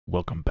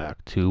Welcome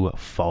back to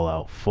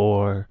Fallout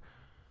 4,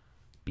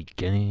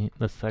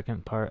 the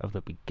second part of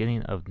the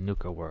beginning of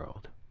Nuka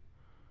World.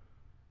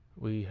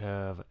 We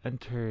have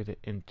entered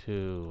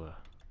into,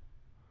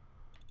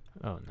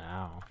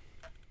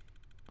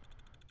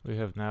 we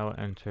have now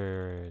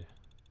entered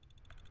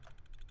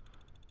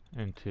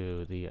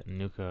into the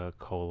Nuka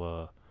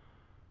Cola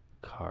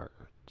cards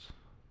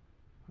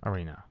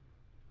arena.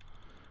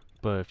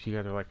 But if you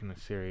guys are liking the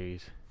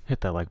series,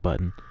 hit that like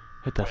button,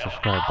 hit that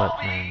subscribe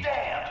button, and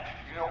damned.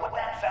 You know what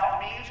that sound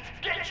means?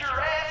 Get your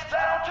ass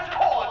down to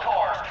Cola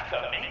Cars.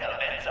 The main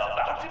event's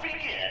about to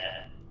begin.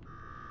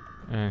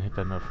 and hit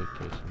that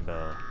notification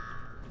bell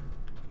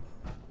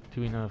to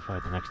be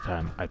notified the next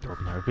time I throw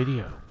up another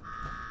video.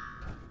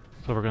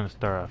 So we're gonna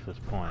start off this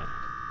point.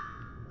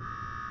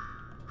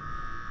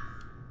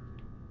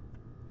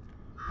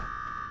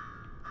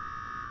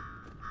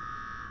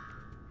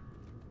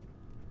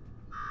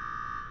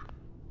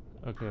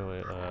 Okay,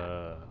 wait,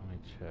 let me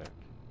check.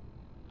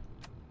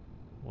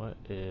 What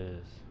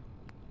is...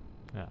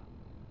 Yeah.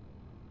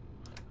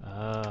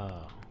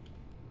 Oh.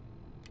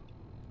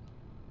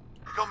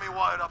 You got me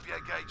wired up yet,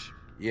 Gage?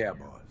 Yeah,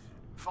 boss.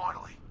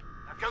 Finally.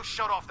 Now go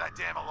shut off that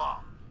damn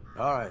alarm.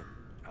 All right,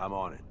 I'm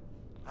on it.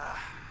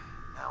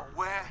 Now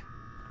where?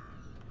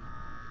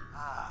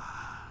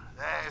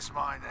 There's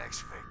my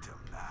next victim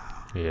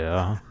now.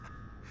 Yeah.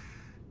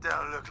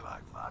 Don't look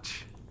like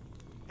much.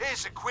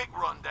 Here's a quick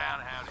rundown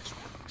of how this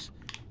works.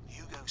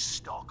 You go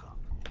stock up.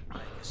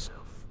 Make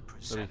yourself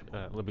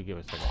presentable. Let me give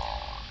it a second.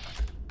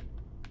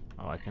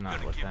 Oh, I cannot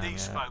Gonna look give at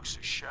these yet. folks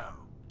a show.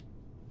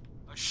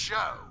 A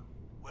show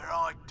where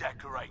I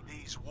decorate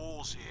these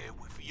walls here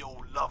with your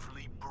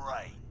lovely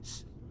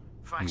brains.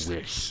 Thanks to this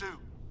wish. suit,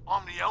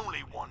 I'm the only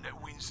one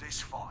that wins this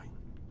fight.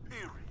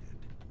 Period.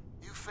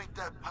 You think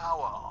that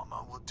power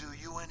armor will do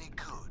you any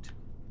good?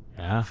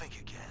 Yeah? Think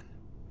again.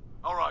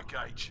 Alright,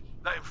 Gage.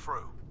 Let him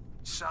through.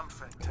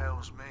 Something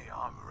tells me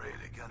I'm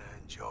really gonna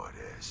enjoy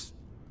this.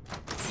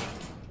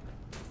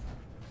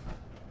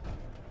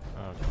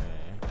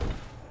 Okay.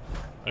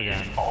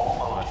 Again. It's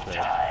almost what's this?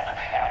 time.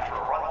 After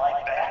a run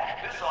like that,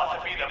 this ought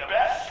to be the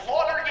best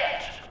slaughter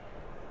yet.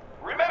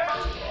 Remember,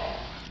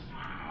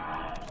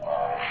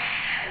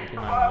 You can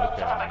survival look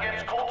time at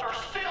against it. Colter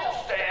still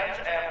stands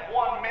at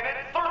 1 minute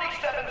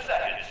 37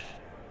 seconds.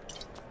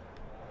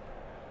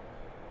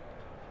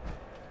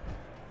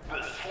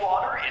 The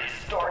slaughter is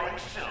starting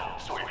soon,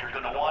 so if you're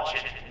gonna watch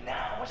it,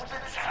 now is the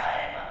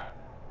time.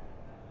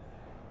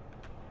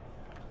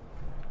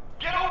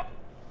 Get up!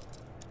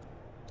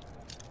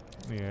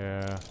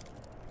 Yeah.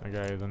 That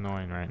guy is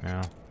annoying right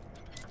now.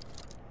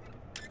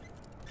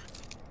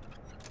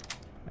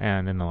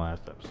 And in the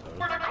last episode.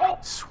 We're to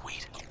Colter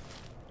Sweet.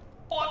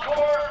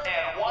 cars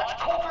and watch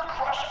Colter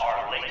crush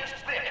our latest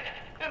pick.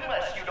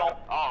 Unless you don't.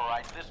 All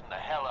right, listen the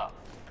hell up.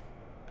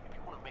 If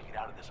you want to make it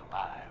out of this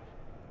alive,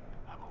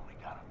 I've only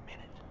got a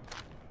minute.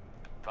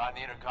 Find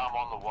the intercom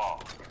on the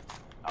wall.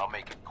 I'll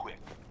make it quick.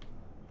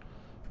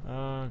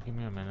 Give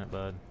me a minute,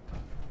 bud.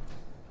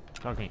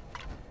 Talk to me.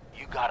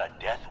 You got a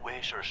death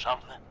wish or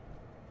something?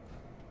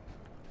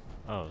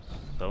 Oh,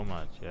 so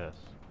much, yes.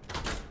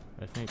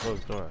 I think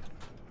closed door.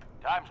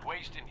 Time's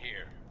wasting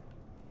here.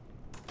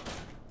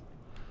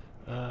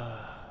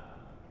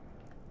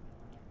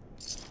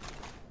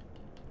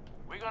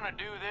 We gonna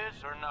do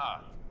this or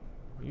not?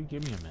 Will you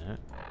give me a minute?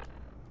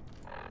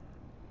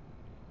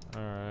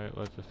 Alright,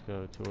 let's just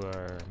go to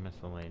our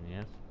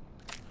miscellaneous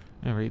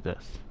and read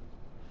this.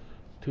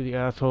 To the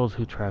assholes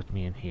who trapped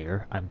me in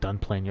here, I'm done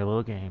playing your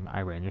little game.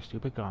 I ran your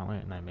stupid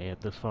gauntlet and I made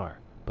it this far.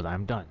 But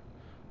I'm done.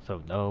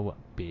 So no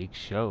big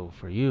show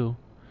for you.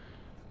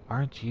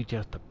 Aren't you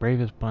just the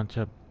bravest bunch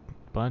of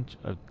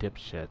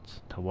dipshits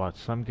to watch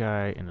some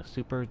guy in a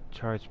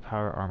supercharged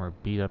power armor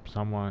beat up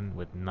someone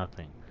with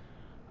nothing?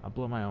 I'll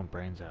blow my own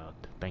brains out.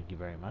 Thank you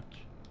very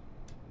much.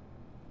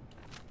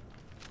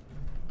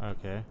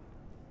 Okay.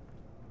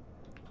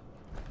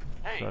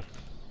 Hey, So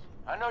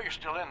I know you're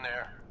still in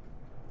there.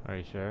 are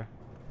you sure?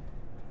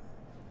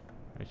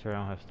 Are you sure I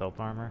don't have stealth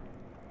armor?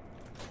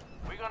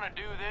 We gonna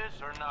do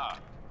this or not?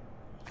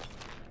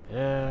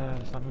 Yeah,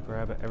 just let me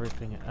grab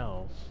everything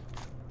else.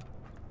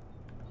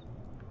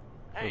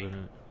 Hey, So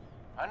then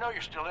I know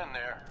you're still in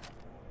there.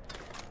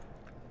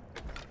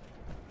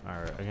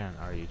 alright, again,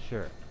 are you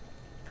sure?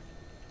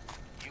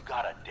 You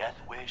got a death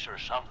wish or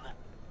something?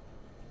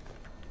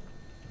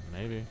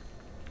 Maybe.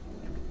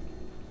 You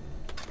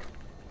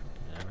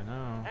never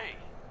know. Hey,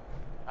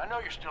 I know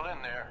you're still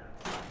in there.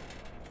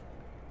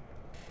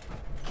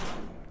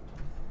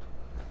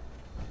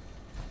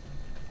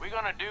 We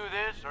gonna do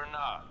this or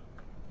not?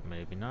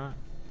 Maybe not.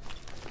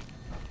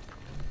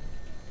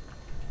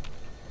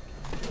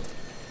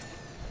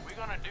 We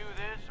gonna do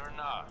this or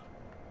not?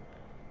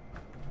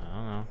 I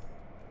don't know.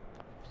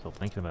 Still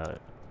thinking about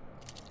it.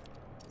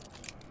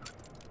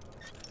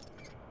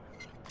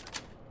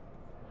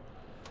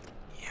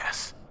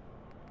 Yes.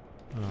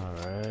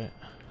 Alright.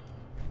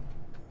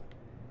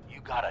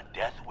 You got a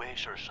death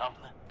wish or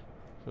something?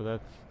 So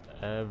that's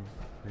every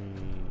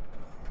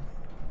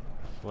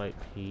slight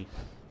piece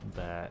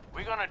that We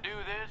We gonna do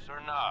this or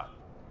not?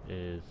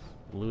 Is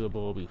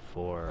lootable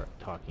before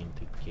talking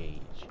to Gage.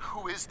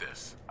 Who is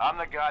this? I'm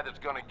the guy that's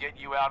gonna get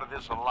you out of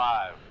this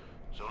alive.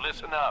 So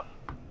listen up.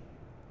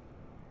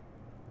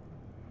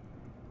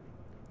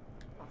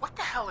 What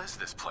the hell is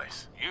this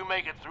place? You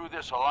make it through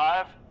this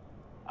alive,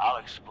 I'll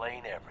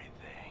explain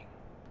everything.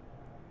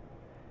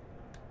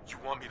 You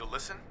want me to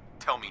listen?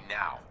 Tell me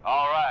now.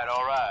 All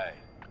right.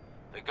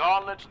 The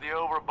Gauntlet's the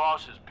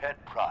Overboss's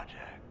pet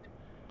project.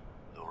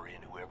 Lure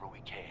in whoever we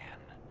can,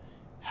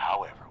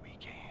 however we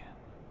can.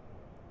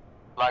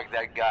 Like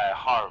that guy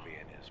Harvey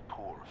and his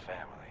poor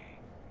family.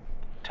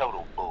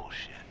 Total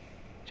bullshit,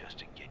 just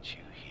to get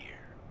you here.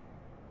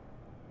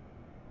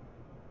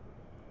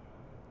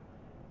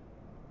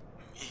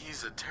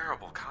 He's a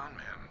terrible con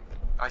man.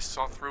 I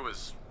saw through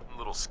his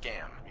little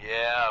scam.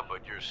 Yeah,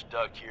 but you're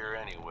stuck here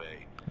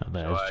anyway. Oh,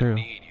 that so is I true.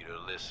 need you to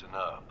listen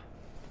up.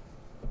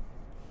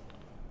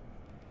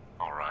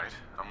 All right,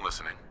 I'm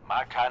listening.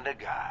 My kind of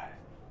guy.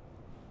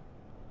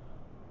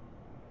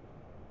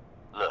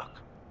 Look,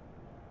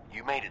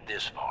 you made it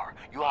this far.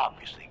 You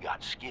obviously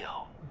got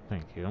skill.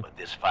 Thank you. But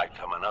this fight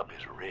coming up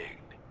is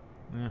rigged.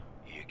 Yeah.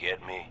 You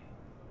get me?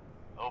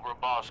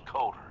 Overboss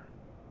Colter.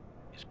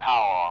 His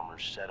power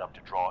armor's set up to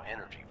draw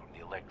energy from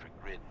the electric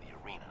grid in the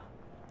arena.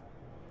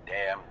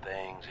 Damn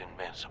thing's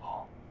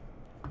invincible.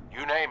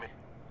 You name it,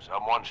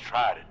 someone's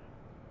tried it.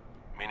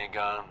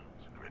 Miniguns,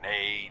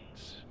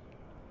 grenades,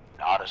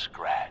 not a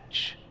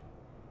scratch.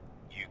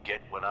 You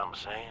get what I'm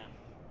saying?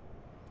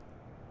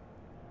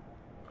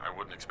 I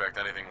wouldn't expect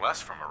anything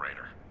less from a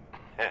raider.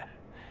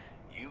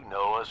 You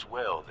know us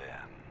well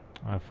then.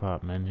 I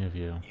fought many of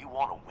you. You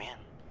want to win?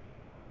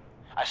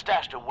 I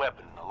stashed a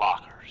weapon in the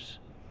lockers.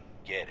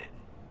 Get it.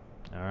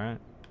 Alright.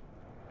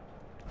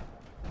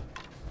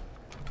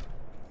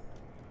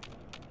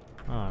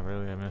 Oh,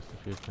 really? I missed a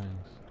few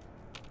things.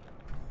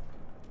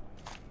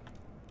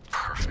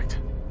 Perfect.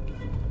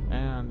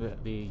 And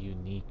the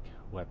unique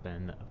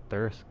weapon,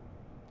 Thirst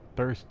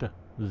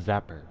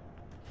Zapper.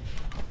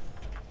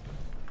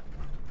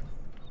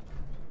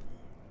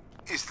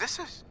 Is this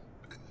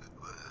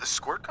a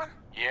squirt gun?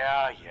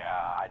 Yeah,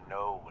 I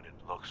know what it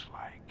looks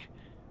like.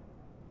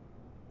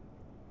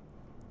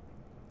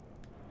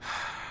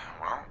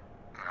 Well,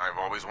 I've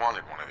always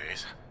wanted one of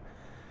these.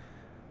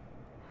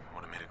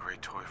 Would have made a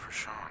great toy for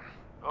Sean.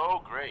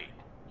 Oh, great.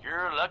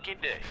 You're a lucky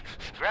day.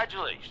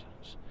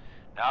 Congratulations.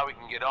 Now we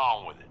can get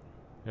on with it.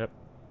 Yep.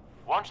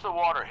 Once the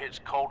water hits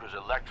Colter's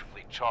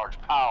electrically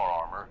charged power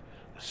armor,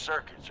 the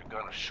circuits are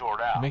gonna short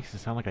out. It makes it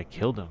sound like I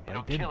killed him, but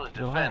It'll I didn't. kill his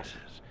Relax.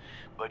 defenses,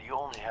 but you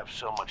only have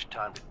so much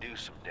time to do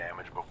some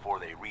damage before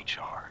they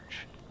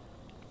recharge.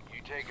 You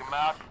take them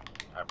out,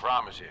 I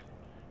promise you,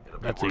 it'll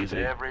be That's worth easy.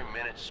 every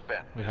minute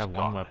spent. We in have this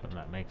one gauntlet. weapon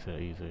that makes it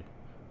easy.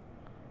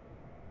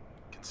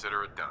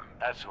 Consider it done.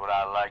 That's what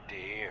I like to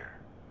hear.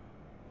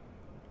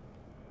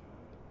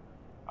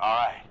 All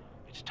right,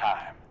 it's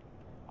time.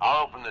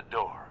 I'll open the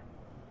door.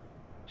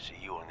 See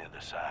you on the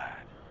other side.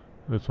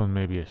 This one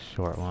may be a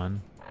short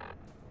one.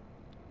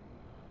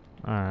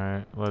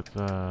 Alright, let's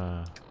set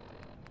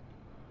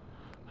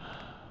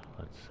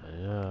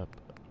it up.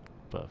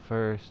 But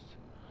first,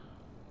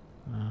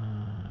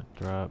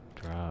 drop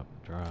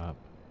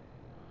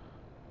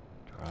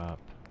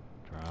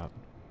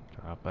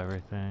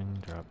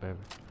everything,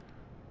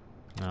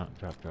 no,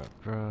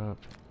 drop.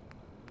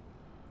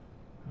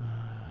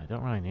 I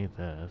don't really need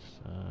this.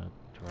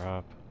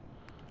 Drop.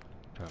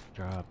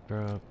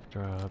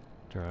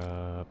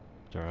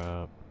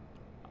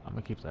 I'm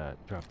gonna keep that.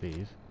 Drop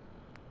these.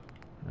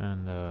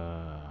 And,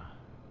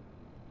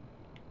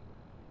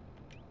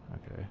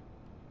 okay.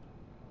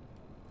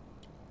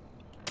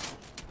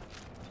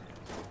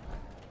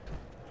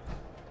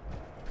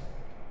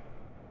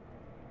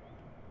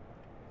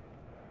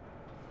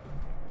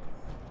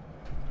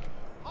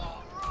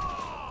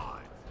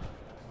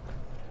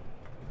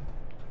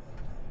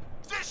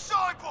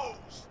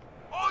 Disciples,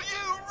 are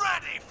you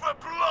ready for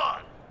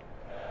blood?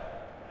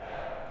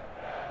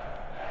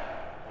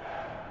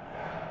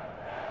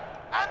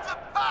 And the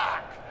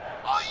pack,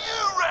 are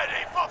you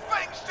ready for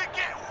things to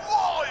get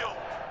wild?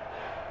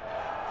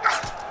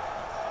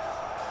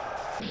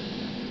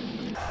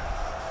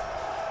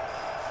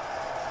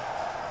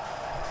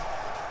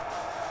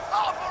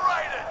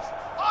 Operators,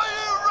 are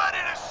you ready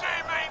to see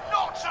me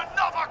notch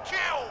another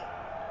kill?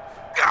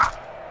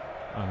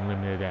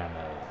 Unlimited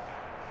ammo.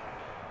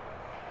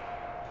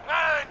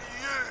 And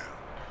you,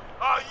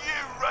 are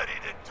you ready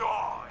to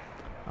die?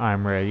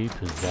 I'm ready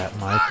to zap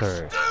my Let's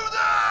third. do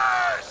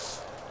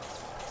this!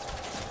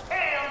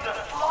 And the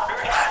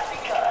slaughter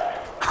has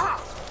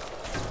begun.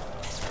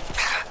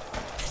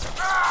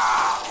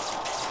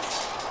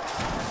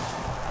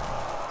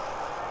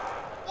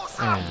 What's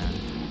up?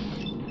 And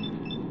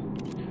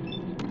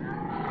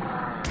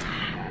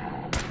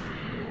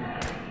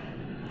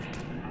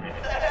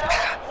The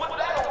hell? Was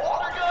that a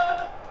water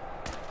gun?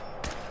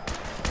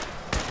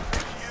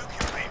 You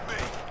can beat me.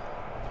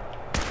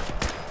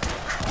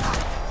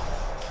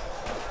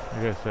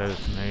 like I said,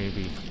 it's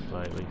maybe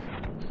slightly.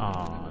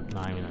 Aw,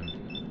 not even.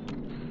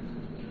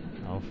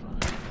 Oh, fine.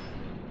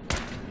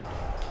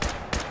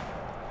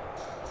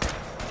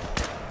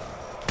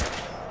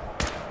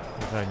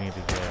 I need to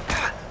get.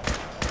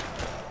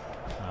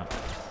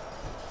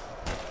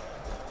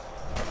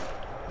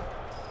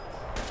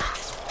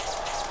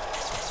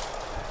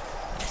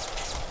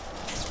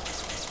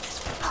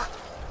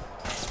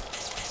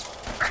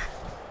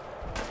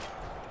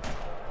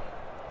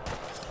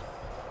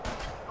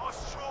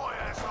 Nice try,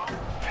 asshole.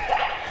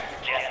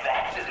 Guess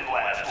that didn't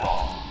last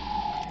long.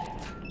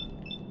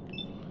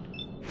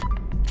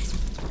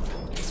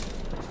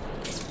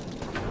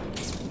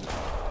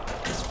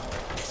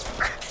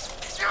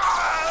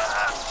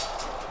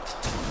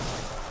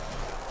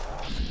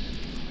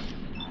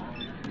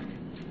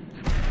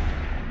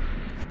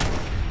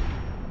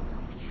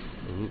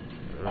 Ooh,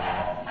 there we go.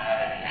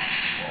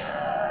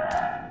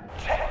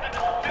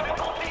 Technical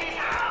difficulties.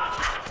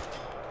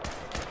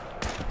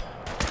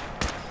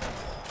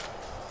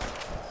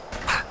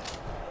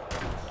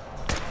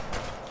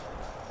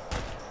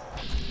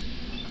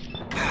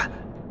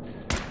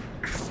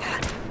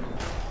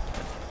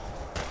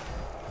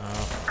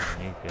 Oh,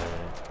 you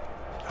good.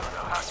 Don't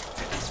know how you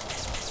did it.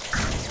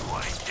 You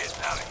ain't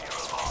getting out of here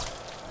alive.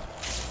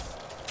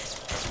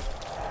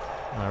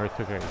 I already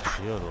took out his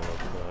shield, it looks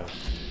like.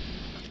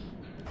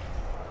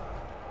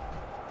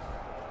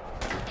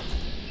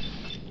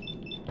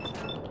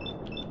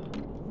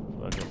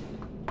 Fuck it.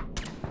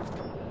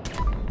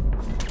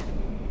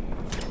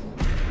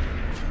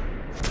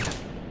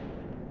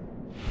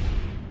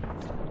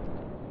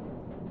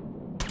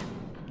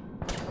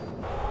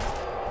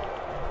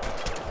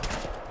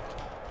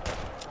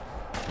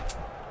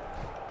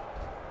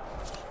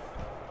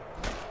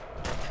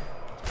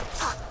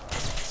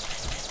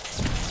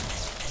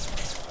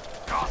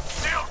 You're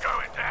still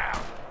going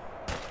down.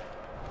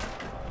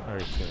 Are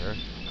you sure?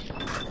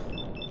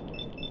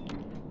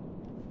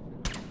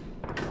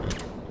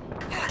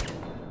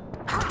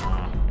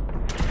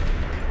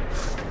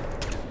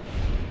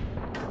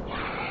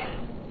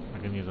 I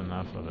can use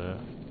enough of it.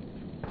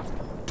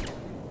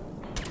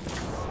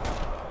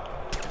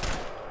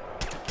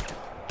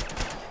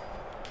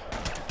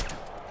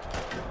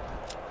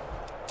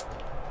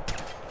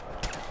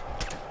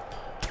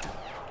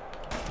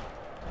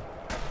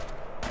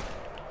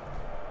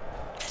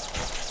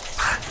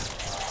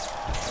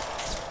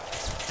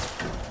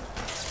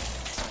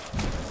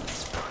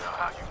 Don't know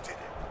how you did it.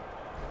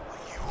 But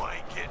you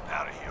ain't getting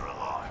out of here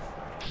alive.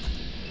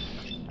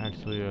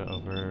 Actually,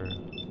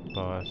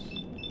 Overboss,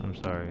 I'm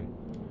sorry.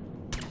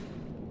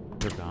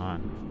 You're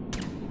gone.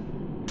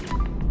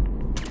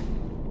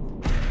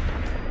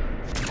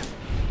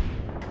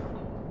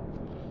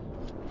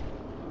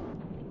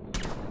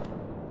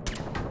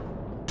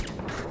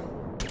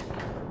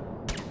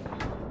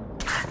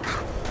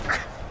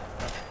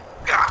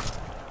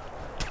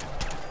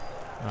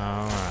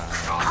 Alright.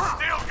 You're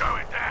still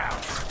going down.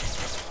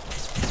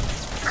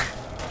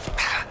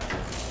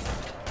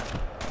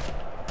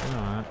 You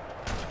know what?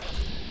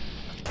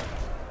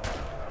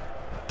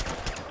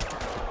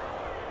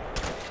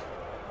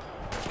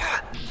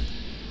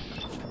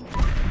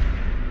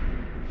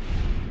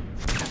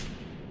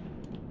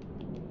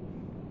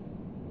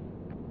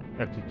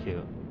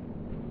 Execute.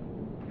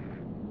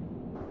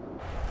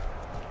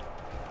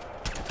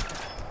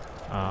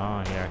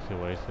 Oh, he actually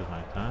wasted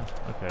my time.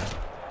 Okay.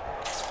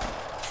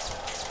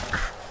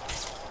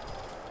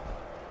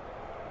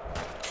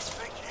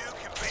 Think you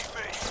can beat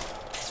me?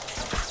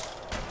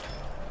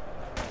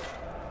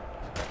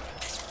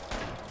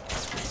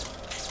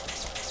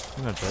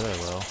 I'm not bet I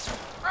will.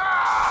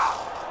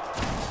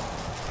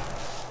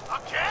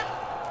 Again?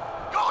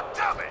 God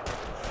damn it!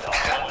 The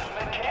old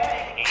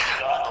mechanic ain't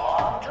got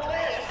long to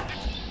live.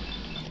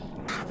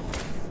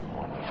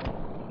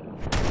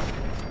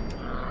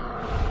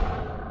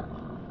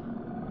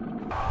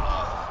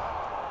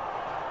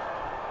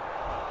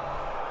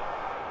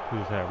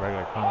 Who's that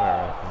regular combat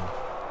rifle?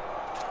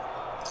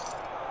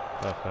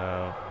 Buff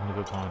out,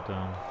 nickel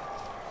quantum.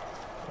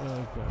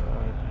 Oh god,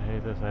 I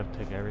hate this. I have to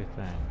take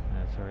everything.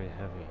 That's already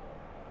heavy.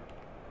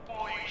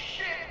 Holy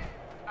shit!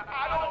 I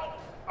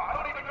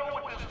don't even know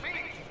what this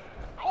means.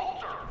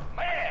 Colter,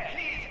 man,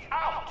 he's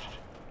out.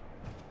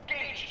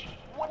 Gage,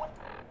 what?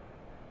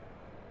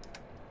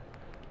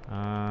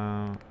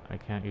 I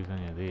can't use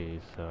any of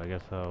these, so I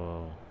guess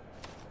I'll.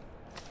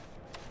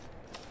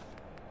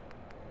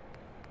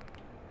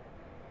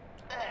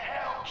 The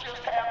hell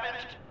just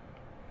happened?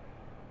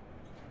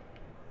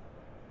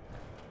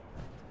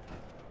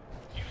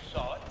 You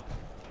saw it.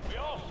 We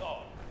all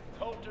saw it.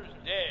 Colter's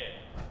dead.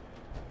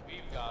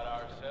 We've got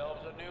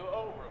ourselves a new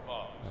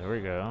Overboss. There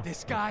we go.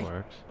 This guy?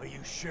 works. Are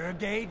you sure,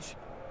 Gage?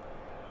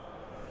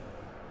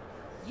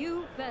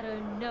 You better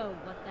know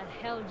what the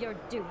hell you're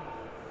doing.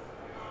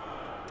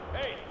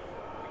 Hey,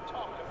 we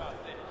talked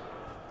about this.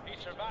 He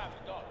survived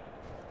the gauntlet.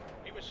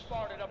 He was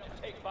smart enough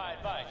to take my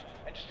advice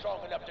and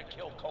strong enough to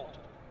kill Colter.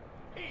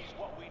 He's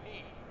what we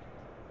need.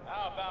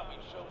 How about we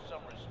show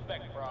some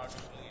respect for our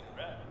new leader,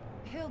 right?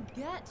 He'll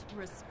get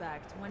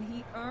respect when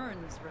he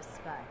earns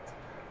respect.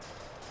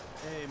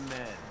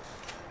 Amen.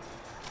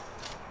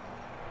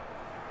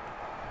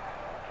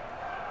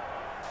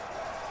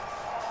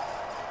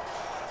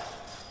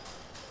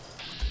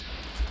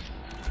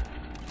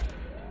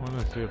 I'm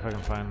gonna see if I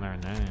can find their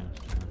names.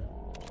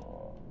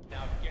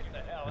 Now get the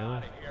hell Really?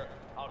 out of here.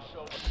 I'll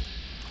show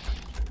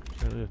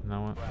Surely there's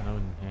no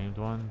named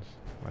ones?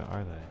 Where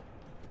are they?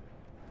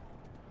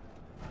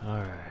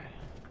 Alright.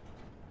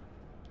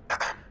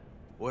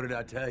 What did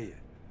I tell you?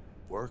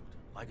 Worked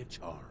like a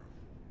charm.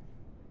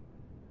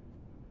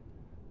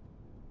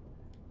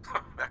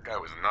 That guy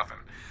was nothing.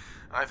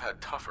 I've had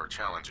tougher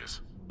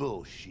challenges.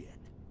 Bullshit.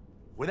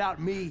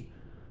 Without me,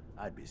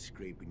 I'd be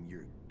scraping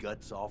your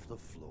guts off the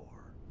floor.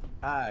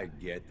 I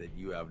get that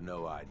you have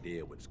no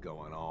idea what's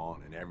going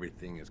on and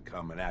everything is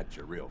coming at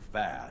you real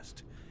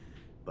fast.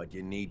 But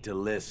you need to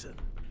listen.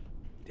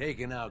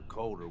 Taking out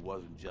Colter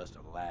wasn't just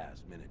a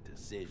last-minute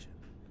decision.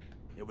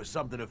 It was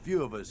something a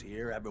few of us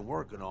here have been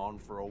working on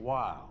for a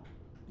while.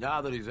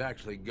 Now that he's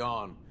actually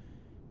gone,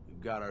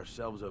 we've got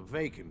ourselves a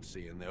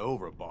vacancy in the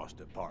Overboss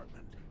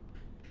department.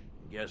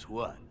 And guess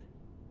what?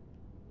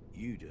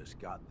 You just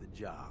got the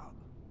job.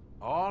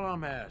 All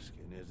I'm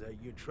asking is that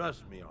you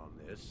trust me on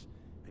this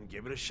and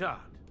give it a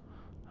shot.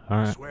 I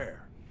Alright.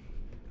 swear,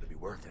 it'll be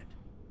worth it.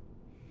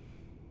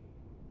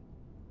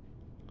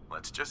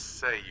 Let's just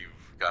say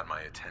you've got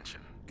my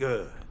attention.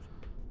 Good.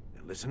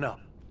 Now listen up,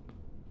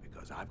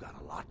 because I've got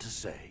a lot to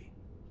say.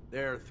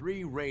 There are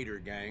 3 raider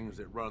gangs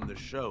that run the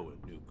show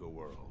at Nuka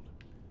World.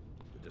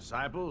 The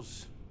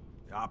Disciples,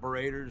 the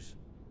Operators,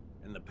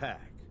 and the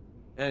Pack.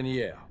 And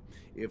yeah,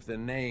 if the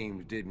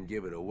names didn't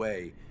give it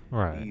away,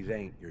 Right. these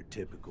ain't your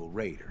typical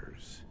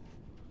raiders.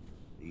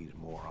 These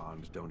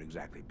morons don't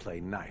exactly play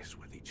nice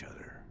with each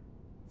other.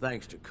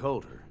 Thanks to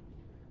Colter,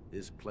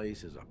 this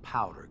place is a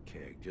powder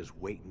keg just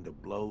waiting to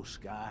blow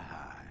sky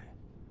high.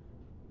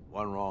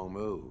 One wrong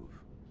move,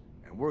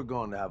 and we're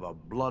going to have a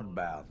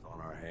bloodbath on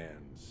our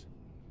hands.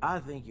 I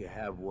think you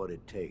have what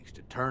it takes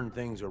to turn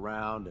things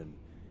around and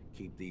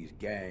keep these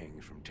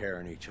gangs from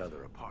tearing each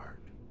other apart.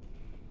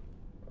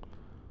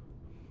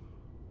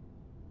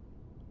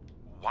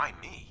 Why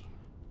me?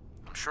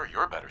 I'm sure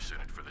you're better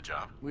suited for the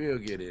job. We'll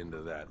get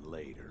into that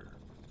later.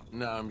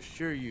 Now, I'm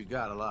sure you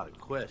got a lot of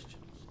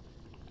questions,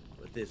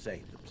 but this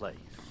ain't the place.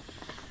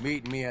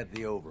 Meet me at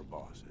the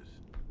Overbosses,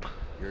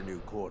 your new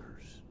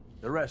quarters,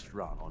 the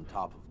restaurant on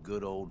top of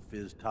good old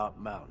Fizz Top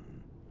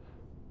Mountain.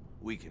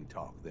 We can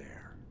talk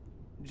there.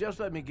 Just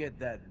let me get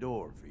that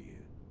door for you.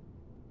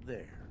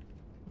 There.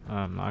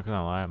 I'm not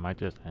gonna lie, I might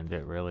just end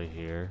it really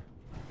here.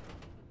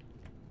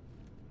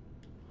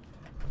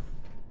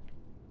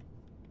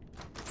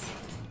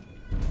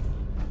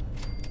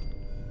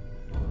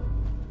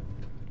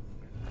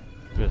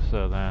 Just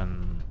so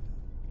then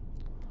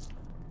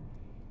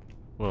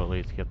we'll at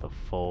least get the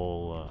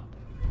full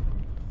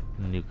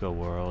Nuka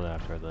world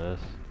after this.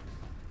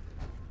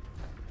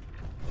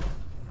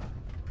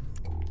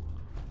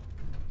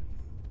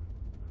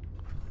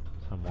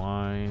 Some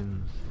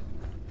wines.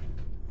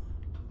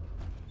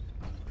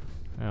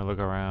 Yeah, look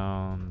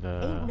around.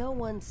 Ain't no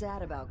one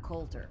sad about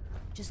Colter.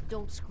 Just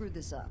don't screw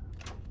this up.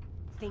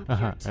 Think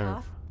Uh-huh, you're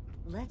tough?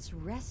 Let's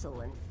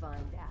wrestle and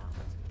find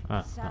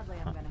out. Sadly,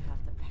 I'm gonna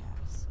have to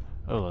pass.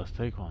 Oh, let's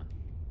take one.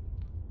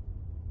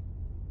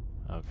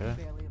 Okay.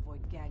 Barely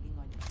avoid gagging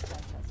on your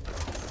flesh as it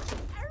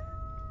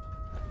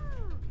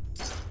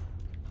is.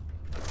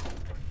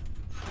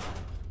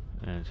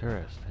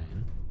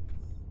 Interesting.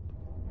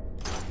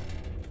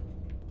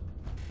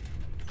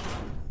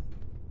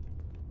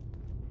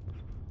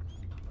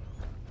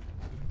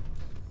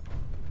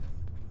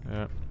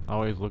 Yep,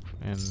 always look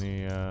in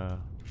the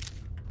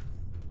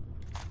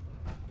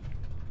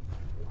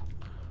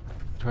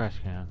trash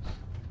cans.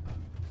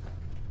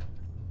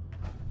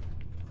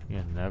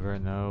 You never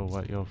know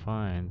what you'll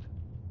find.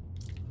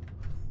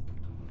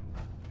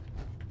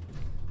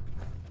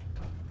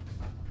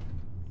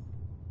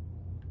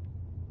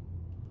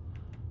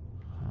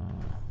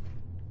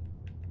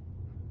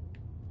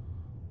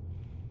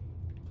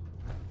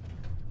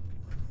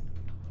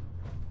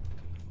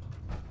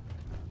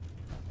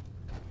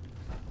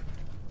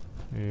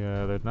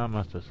 Yeah, there's not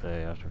much to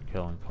say after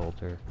killing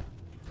Colter.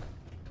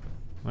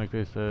 Like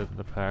they said,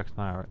 the pack's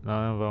not.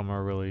 None of them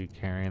are really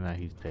caring that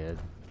he's dead.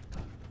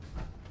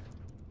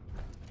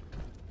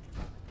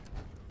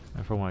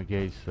 And from what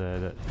Gage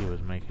said, that he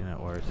was making it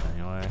worse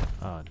anyway.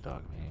 Oh,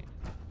 dog meat.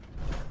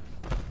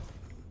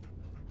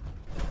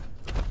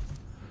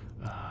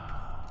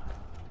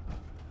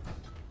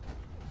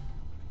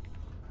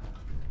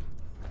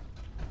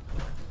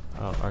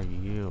 Oh, are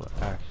you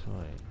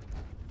actually?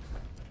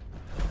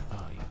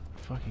 Oh, you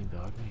fucking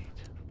dog meat.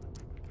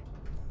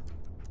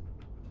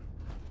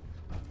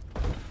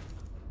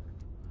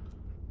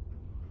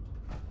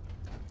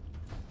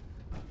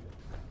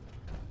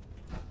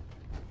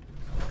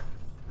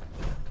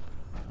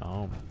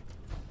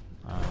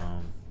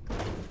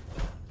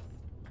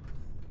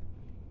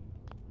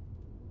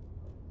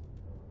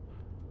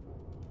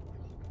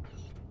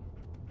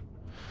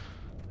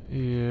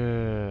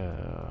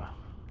 Yeah.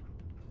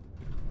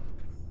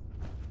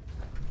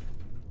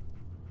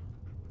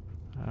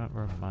 That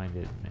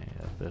reminded me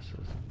that this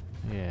is,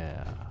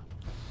 yeah.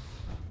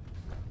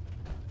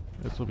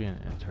 This will be an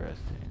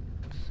interesting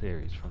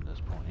series from this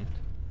point.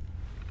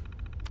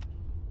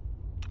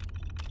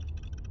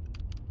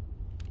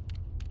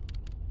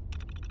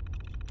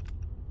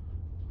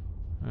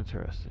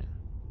 Interesting.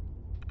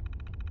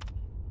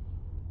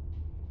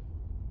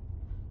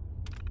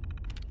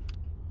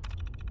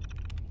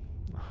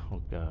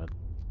 Oh god.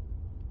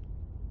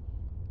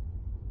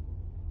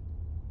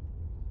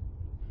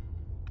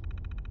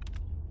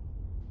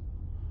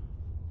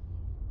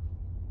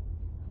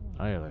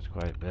 Oh yeah, that's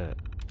quite a bit.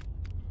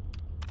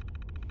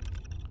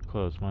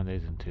 Closed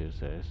Mondays and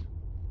Tuesdays.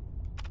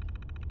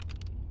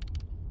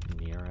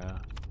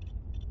 Nira.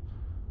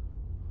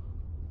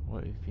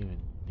 What is even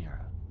Nira?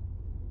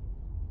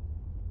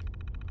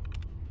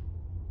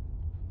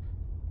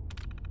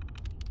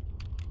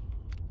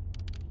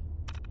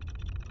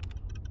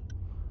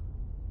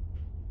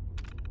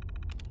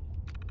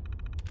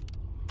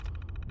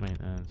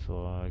 Maintenance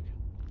log.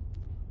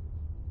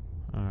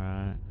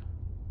 Alright.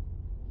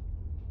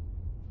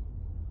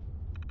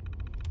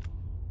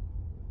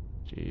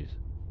 Jeez.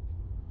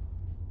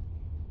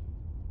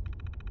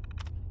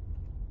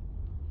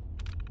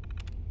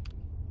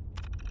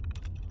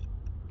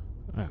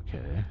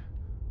 Okay.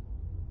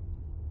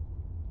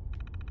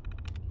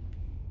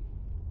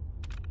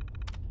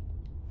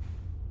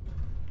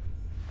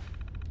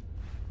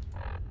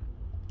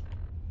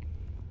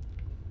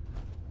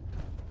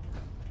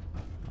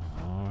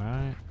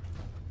 Alright.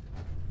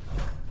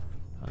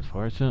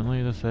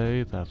 Unfortunately to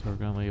say, that's where we're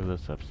going to leave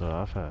this episode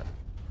off at.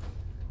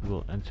 We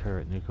will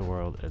enter Nuka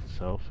World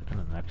itself in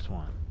the next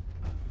one.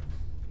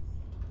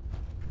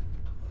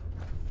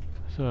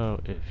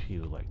 So, if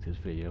you liked this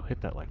video,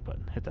 hit that like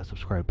button, hit that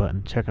subscribe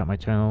button, check out my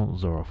channel,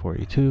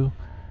 Zoro42,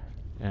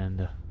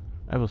 and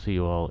I will see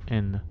you all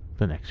in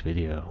the next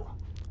video.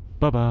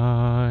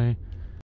 Bye-bye!